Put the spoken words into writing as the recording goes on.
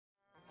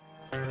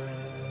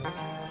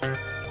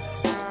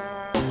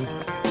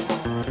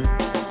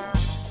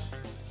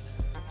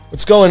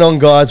What's going on,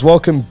 guys?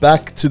 Welcome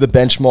back to the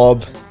Bench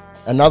Mob.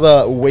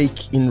 Another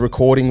week in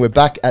recording. We're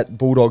back at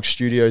Bulldog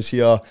Studios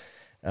here.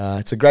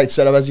 It's a great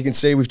setup. As you can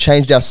see, we've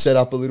changed our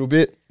setup a little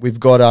bit. We've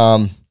got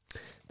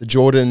the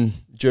Jordan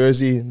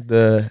jersey,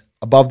 the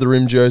above the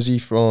rim jersey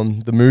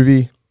from the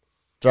movie,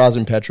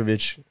 Drazen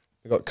Petrovic.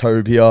 We've got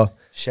Kobe here.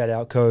 Shout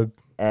out Kobe.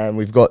 And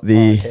we've got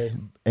the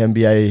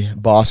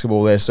NBA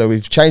basketball there. So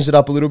we've changed it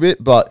up a little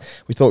bit, but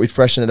we thought we'd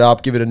freshen it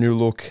up, give it a new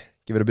look,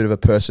 give it a bit of a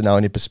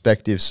personality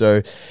perspective.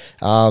 So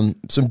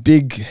some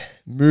big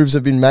moves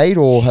have been made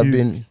or have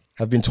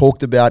been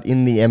talked about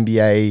in the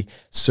NBA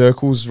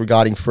circles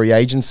regarding free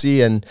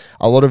agency, and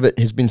a lot of it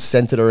has been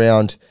centered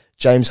around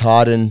James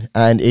Harden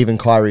and even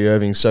Kyrie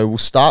Irving. So we'll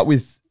start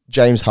with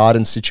James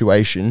Harden's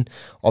situation.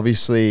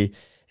 Obviously,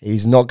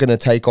 he's not going to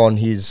take on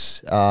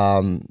his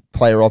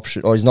player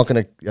option, or he's not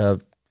going to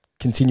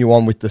continue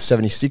on with the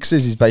 76ers.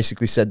 He's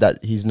basically said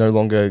that he's no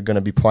longer going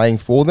to be playing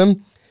for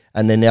them,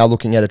 and they're now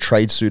looking at a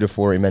trade suitor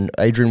for him. And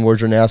Adrian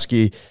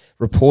Wojnarowski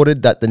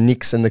reported that the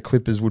Knicks and the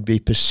Clippers would be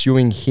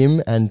pursuing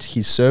him and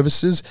his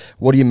services.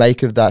 What do you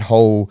make of that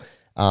whole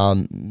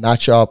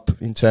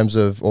matchup in terms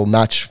of, or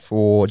match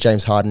for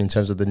James Harden in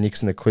terms of the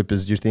Knicks and the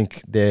Clippers? Do you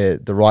think they're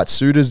the right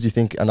suitors? Do you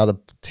think another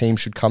team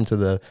should come to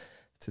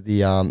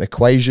the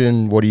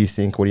equation? What do you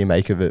think? What do you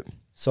make of it?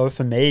 So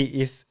for me,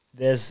 if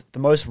there's the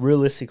most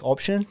realistic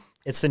option,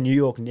 it's the New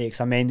York Knicks.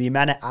 I mean, the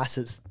amount of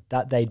assets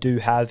that they do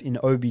have in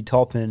Obi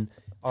Toppin,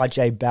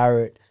 RJ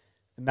Barrett,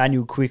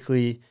 Emmanuel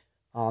Quickley,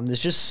 there's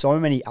just so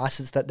many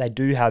assets that they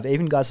do have.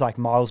 Even guys like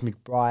Miles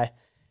McBride.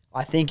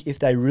 I think if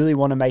they really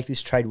want to make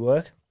this trade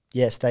work,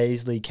 yes, they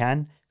easily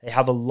can. They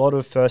have a lot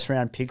of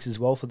first-round picks as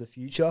well for the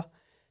future.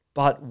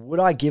 But would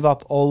I give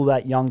up all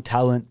that young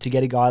talent to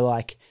get a guy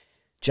like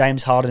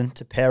James Harden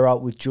to pair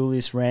up with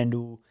Julius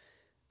Randle,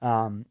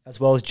 as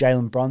well as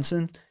Jalen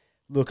Brunson?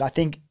 Look, I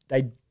think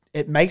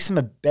it makes them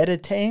a better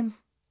team,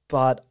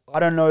 but I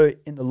don't know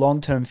in the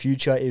long-term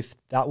future if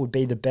that would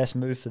be the best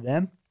move for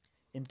them.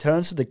 In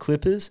terms of the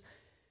Clippers,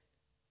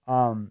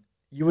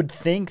 you would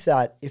think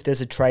that if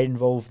there's a trade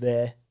involved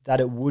there, that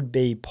it would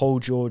be Paul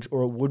George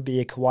or it would be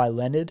a Kawhi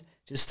Leonard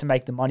just to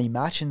make the money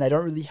match, and they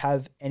don't really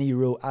have any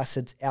real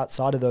assets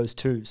outside of those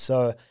two.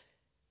 So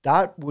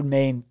that would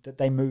mean that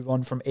they move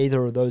on from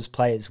either of those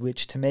players,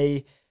 which to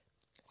me,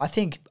 I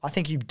think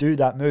you do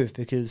that move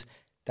because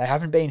they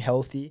haven't been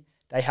healthy.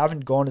 They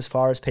haven't gone as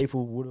far as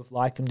people would have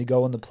liked them to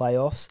go in the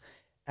playoffs.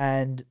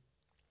 And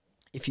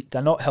if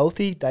they're not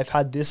healthy, they've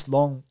had this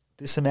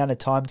amount of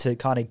time to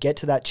kind of get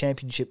to that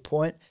championship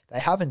point. They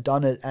haven't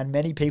done it, and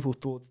many people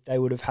thought they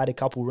would have had a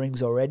couple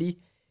rings already.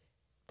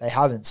 They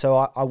haven't. So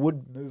I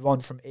would move on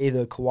from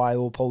either Kawhi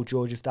or Paul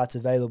George if that's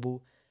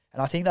available. And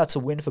I think that's a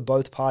win for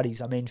both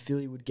parties. I mean,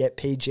 Philly would get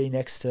PG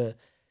next to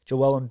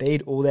Joel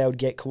Embiid, or they would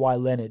get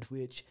Kawhi Leonard,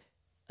 which,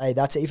 hey,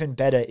 that's even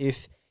better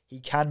if he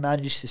can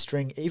manage to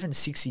string even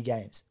 60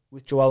 games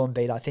with Joel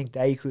Embiid. I think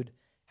they could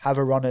have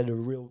a run at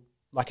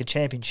a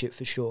championship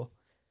for sure.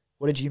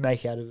 What did you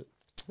make out of it?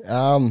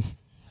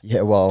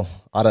 Yeah, well,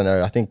 I don't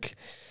know. I think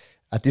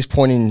at this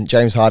point in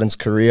James Harden's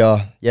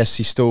career, yes,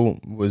 he still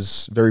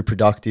was very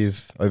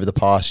productive over the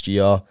past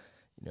year.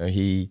 You know,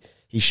 he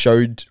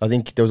showed, I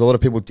think there was a lot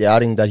of people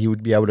doubting that he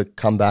would be able to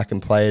come back and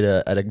play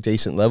at a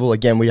decent level.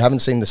 Again, we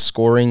haven't seen the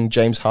scoring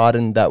James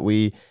Harden that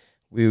we've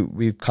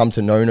come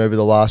to know over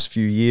the last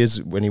few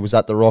years when he was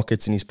at the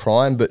Rockets in his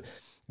prime. But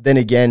then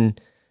again,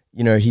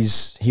 you know,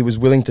 he was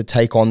willing to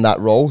take on that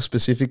role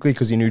specifically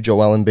because he knew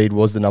Joel Embiid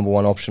was the number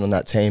one option on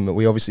that team. But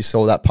we obviously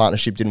saw that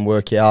partnership didn't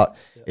work out.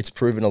 Yeah. It's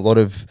proven a lot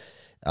of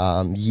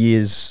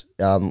years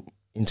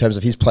in terms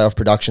of his playoff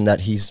production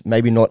that he's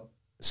maybe not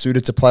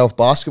suited to playoff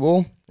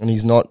basketball, and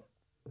he's not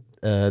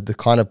the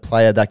kind of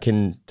player that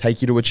can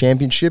take you to a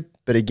championship.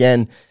 But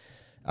again,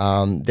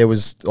 there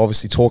was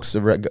obviously talks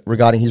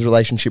regarding his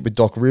relationship with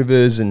Doc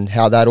Rivers and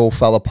how that all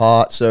fell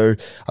apart. So,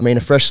 I mean,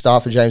 a fresh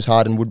start for James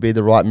Harden would be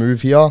the right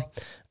move here.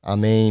 I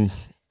mean,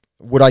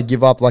 would I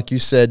give up, like you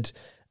said,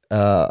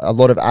 a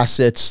lot of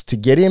assets to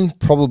get him?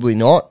 Probably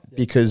not,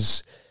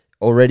 because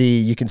already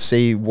you can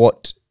see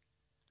what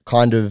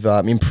kind of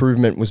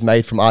improvement was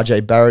made from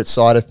RJ Barrett's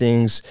side of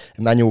things.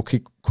 Emmanuel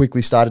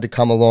quickly started to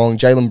come along.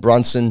 Jalen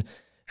Brunson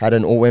had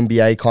an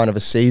all-NBA kind of a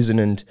season,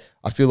 and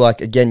I feel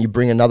like, again, you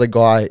bring another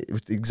guy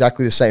with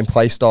exactly the same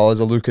play style as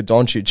a Luka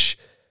Doncic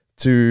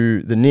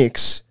to the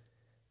Knicks,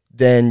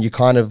 then you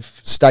kind of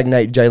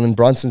stagnate Jalen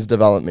Brunson's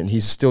development.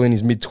 He's still in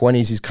his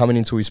mid-20s. He's coming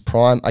into his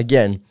prime.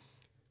 Again,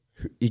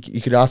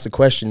 you could ask the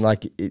question,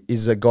 like,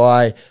 is a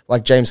guy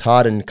like James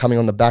Harden coming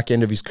on the back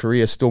end of his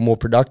career still more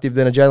productive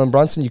than a Jalen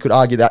Brunson? You could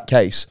argue that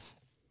case.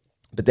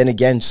 But then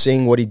again,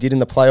 seeing what he did in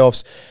the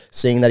playoffs,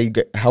 seeing that he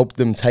helped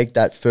them take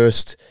that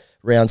first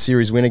round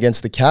series win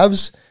against the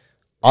Cavs,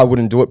 I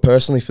wouldn't do it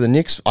personally for the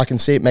Knicks. I can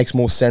see it makes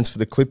more sense for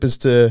the Clippers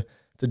to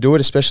do it,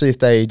 especially if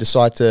they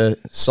decide to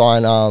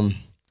sign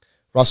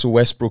Russell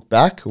Westbrook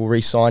back or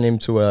re-sign him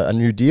to a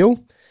new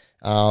deal.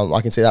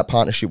 I can see that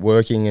partnership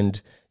working, and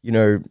you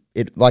know,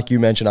 it, like you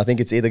mentioned, I think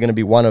it's either going to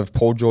be one of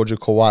Paul George or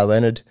Kawhi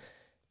Leonard.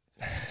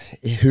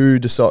 Who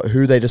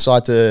they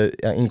decide to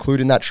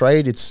include in that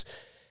trade, it's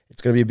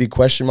it's going to be a big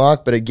question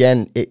mark. But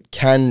again, it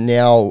can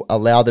now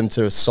allow them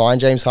to sign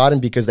James Harden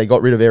because they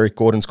got rid of Eric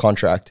Gordon's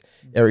contract.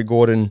 Eric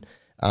Gordon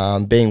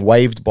being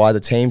waived by the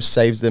team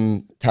saves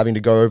them having to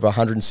go over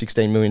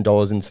 $116 million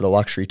into the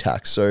luxury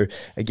tax. So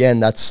again,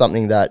 that's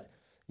something that,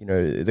 you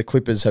know, the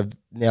Clippers have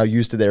now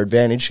used to their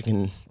advantage. You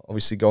can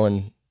obviously go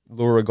and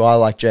lure a guy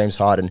like James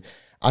Harden.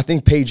 I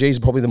think PG is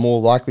probably the more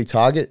likely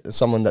target,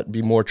 someone that'd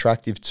be more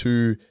attractive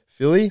to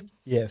Philly.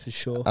 Yeah, for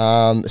sure.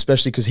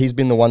 Especially because he's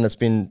been the one that's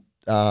been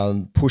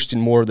pushed in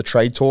more of the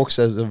trade talks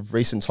as of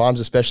recent times,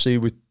 especially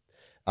with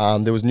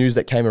there was news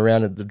that came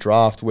around at the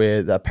draft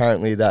where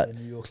apparently that the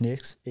New York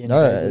Knicks.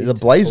 The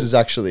Blazers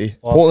actually.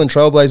 Portland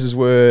Trailblazers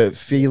were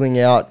feeling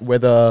out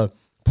whether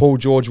Paul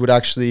George would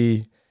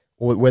actually,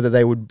 or whether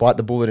they would bite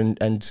the bullet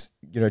and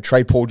you know,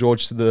 trade Paul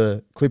George to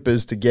the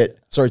Clippers to get,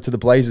 to the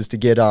Blazers to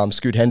get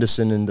Scoot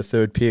Henderson in the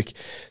 3rd pick.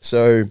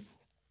 So,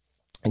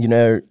 you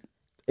know,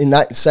 in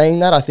that saying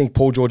that, I think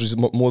Paul George is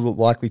more the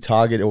likely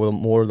target or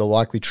more of the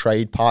likely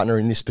trade partner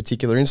in this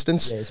particular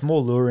instance. Yeah, it's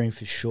more luring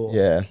for sure.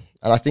 Yeah,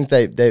 and I think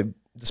they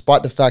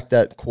despite the fact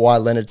that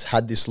Kawhi Leonard's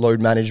had this load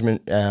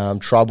management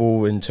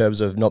trouble in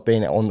terms of not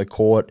being on the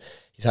court,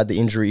 he's had the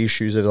injury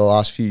issues over the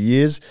last few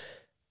years.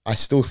 I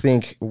still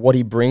think what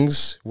he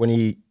brings when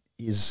he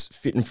is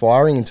fit and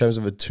firing in terms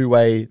of a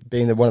two-way,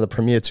 being one of the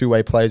premier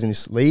two-way players in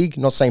this league.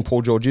 Not saying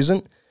Paul George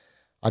isn't.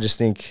 I just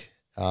think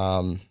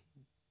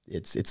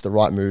it's the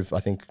right move, I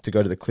think, to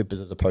go to the Clippers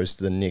as opposed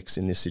to the Knicks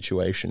in this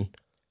situation.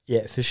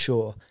 Yeah, for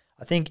sure.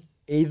 I think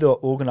either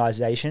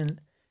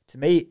organization, to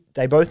me,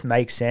 they both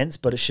make sense,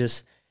 but it's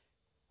just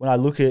when I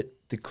look at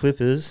the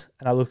Clippers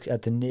and I look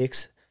at the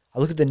Knicks, I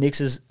look at the Knicks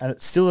as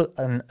it's still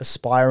an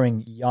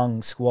aspiring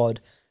young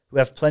squad who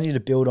have plenty to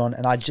build on,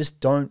 and I just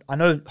don't... I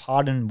know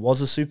Harden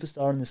was a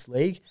superstar in this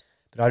league,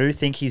 but I do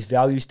think his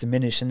value's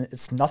diminished, and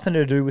it's nothing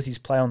to do with his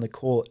play on the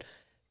court,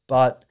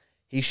 but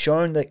he's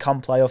shown that come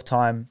playoff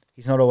time,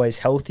 he's not always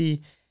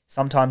healthy.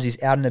 Sometimes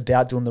he's out and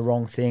about doing the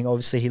wrong thing.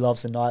 Obviously, he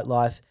loves the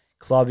nightlife,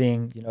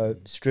 clubbing, you know,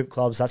 strip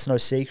clubs, that's no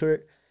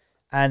secret.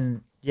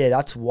 And, yeah,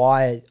 that's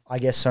why I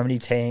guess so many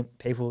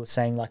people are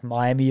saying, like,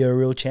 Miami are a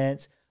real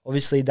chance.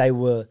 Obviously, they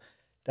went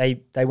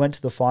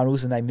to the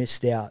finals and they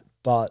missed out,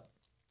 but...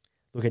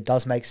 Look, it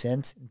does make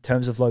sense in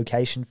terms of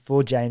location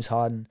for James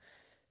Harden.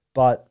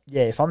 But,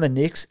 yeah, if I'm the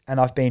Knicks and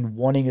I've been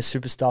wanting a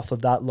superstar for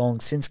that long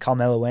since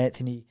Carmelo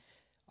Anthony,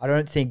 I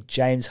don't think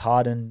James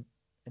Harden,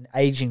 an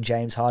aging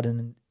James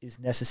Harden, is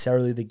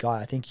necessarily the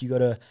guy. I think you got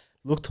to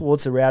look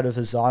towards the route of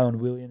a Zion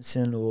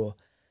Williamson or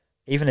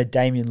even a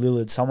Damian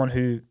Lillard, someone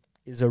who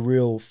is a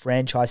real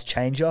franchise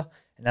changer.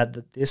 And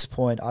at this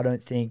point, I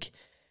don't think,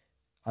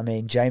 I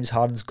mean, James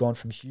Harden's gone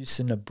from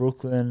Houston to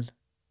Brooklyn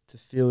to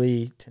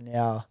Philly to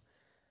now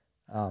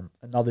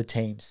another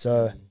team.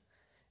 So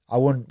I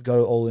wouldn't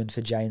go all in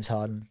for James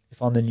Harden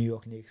if I'm the New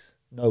York Knicks.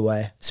 No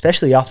way.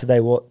 Especially after they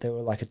were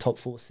like a top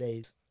 4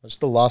 seed. Just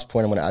the last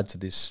point I want to add to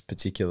this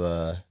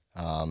particular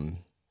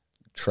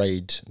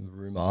trade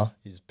rumor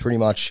is pretty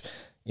much,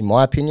 in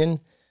my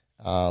opinion,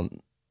 the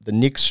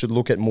Knicks should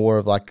look at more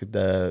of like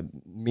the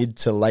mid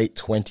to late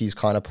 20s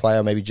kind of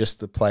player, maybe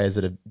just the players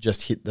that have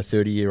just hit the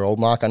 30-year-old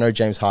mark. I know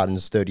James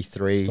Harden's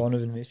 33.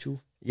 Donovan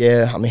Mitchell.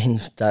 Yeah, I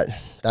mean, that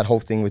whole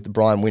thing with the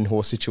Brian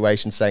Windhorst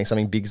situation, saying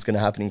something big is going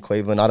to happen in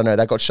Cleveland, I don't know,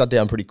 that got shut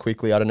down pretty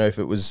quickly. I don't know if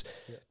it was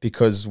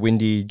because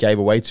Windy gave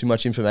away too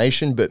much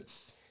information, but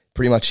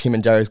pretty much him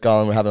and Darius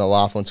Garland were having a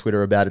laugh on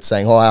Twitter about it,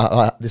 saying,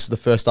 this is the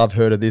first I've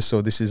heard of this,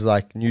 or this is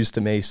like news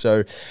to me.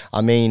 So, I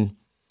mean,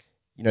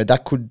 you know,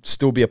 that could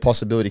still be a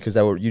possibility because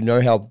they were, you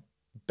know, how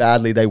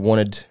badly they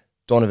wanted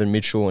Donovan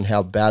Mitchell and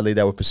how badly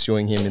they were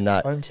pursuing him in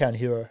that. Hometown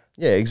hero.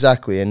 Yeah,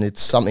 exactly. And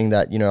it's something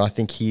that, you know, I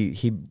think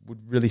he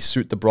would really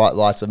suit the bright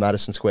lights of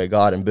Madison Square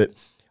Garden. But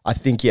I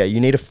think, yeah, you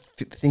need to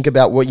think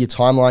about what your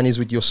timeline is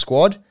with your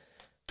squad,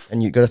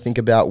 and you've got to think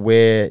about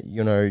where,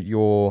 you know,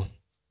 your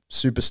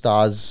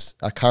superstars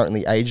are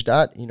currently aged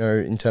at. You know,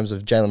 in terms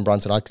of Jalen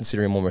Brunson, I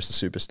consider him almost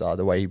a superstar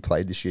the way he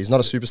played this year. He's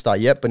not a superstar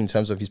yet, but in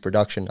terms of his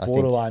production, I think...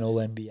 Borderline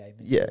All-NBA.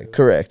 Yeah,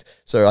 correct.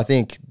 So I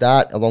think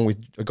that, along with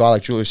a guy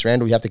like Julius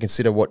Randle, you have to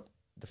consider what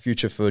the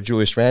future for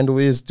Julius Randle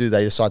is. Do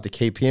they decide to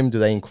keep him? Do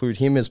they include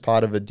him as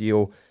part of a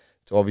deal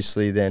to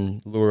obviously then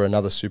lure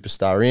another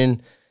superstar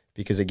in?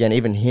 Because again,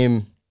 even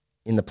him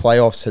in the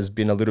playoffs has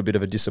been a little bit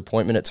of a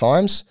disappointment at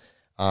times.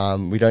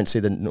 We don't see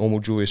the normal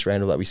Julius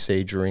Randle that we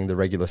see during the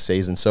regular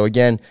season. So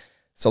again,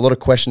 it's a lot of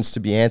questions to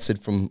be answered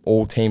from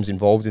all teams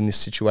involved in this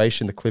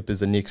situation, the Clippers,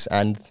 the Knicks,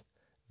 and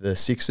the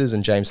Sixers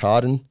and James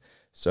Harden.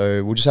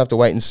 So we'll just have to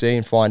wait and see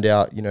and find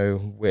out, you know,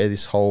 where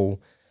this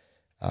whole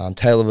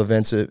tale of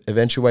events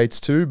eventuates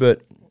to,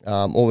 but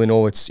all in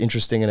all, it's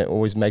interesting and it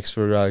always makes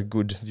for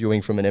good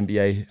viewing from an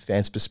NBA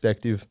fan's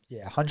perspective.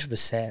 Yeah,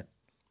 100%.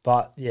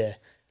 But yeah,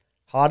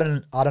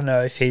 Harden, I don't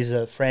know if he's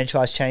a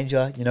franchise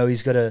changer. You know,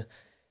 he's got to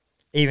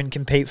even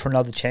compete for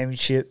another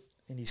championship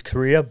in his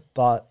career.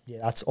 But yeah,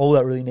 that's all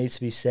that really needs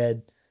to be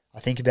said,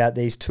 I think, about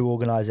these two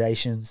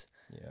organizations.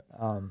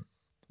 Yeah.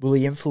 Will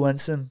he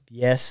influence them?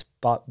 Yes.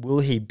 But will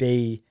he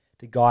be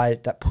the guy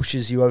that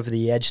pushes you over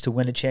the edge to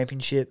win a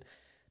championship?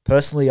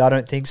 Personally, I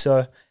don't think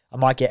so. I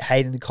might get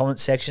hate in the comment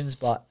sections,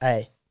 but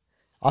hey,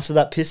 after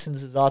that Pistons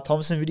Zar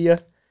Thompson video,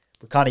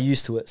 we're kind of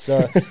used to it.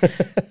 So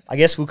I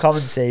guess we'll come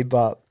and see.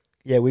 But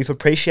yeah, we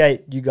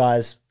appreciate you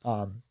guys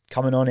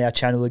coming on our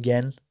channel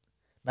again.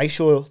 Make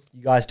sure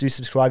you guys do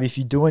subscribe if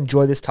you do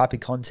enjoy this type of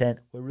content.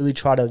 We really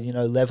try to,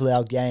 level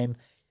our game.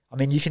 I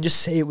mean, you can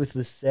just see it with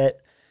the set.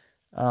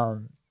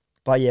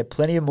 But yeah,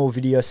 plenty of more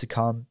videos to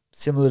come,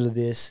 similar to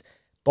this.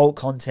 Bulk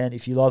content.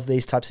 If you love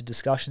these types of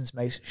discussions,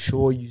 make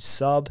sure you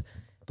sub.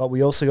 But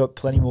we also got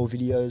plenty more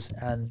videos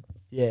and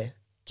yeah,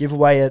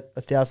 giveaway at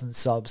 1,000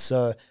 subs.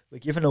 So we're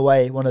giving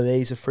away one of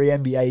these, a free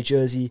NBA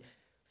jersey,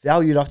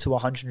 valued up to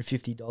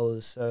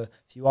 $150. So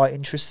if you are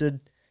interested,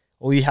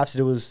 all you have to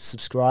do is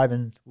subscribe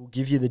and we'll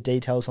give you the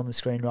details on the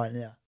screen right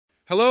now.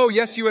 Hello,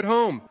 yes, you at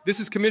home. This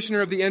is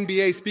Commissioner of the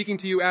NBA speaking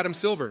to you, Adam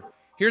Silver.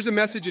 Here's a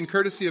message in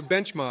courtesy of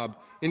BenchMob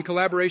in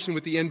collaboration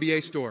with the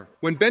NBA Store.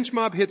 When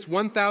BenchMob hits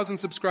 1,000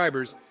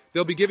 subscribers,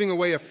 they'll be giving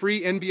away a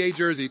free NBA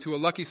jersey to a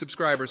lucky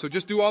subscriber. So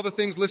just do all the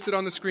things listed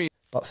on the screen.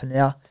 But for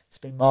now, it's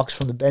been Marcus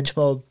from the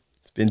BenchMob.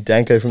 It's been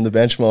Danko from the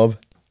BenchMob.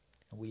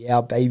 And we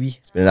out, baby.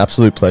 It's been an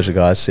absolute pleasure,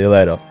 guys. See you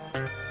later.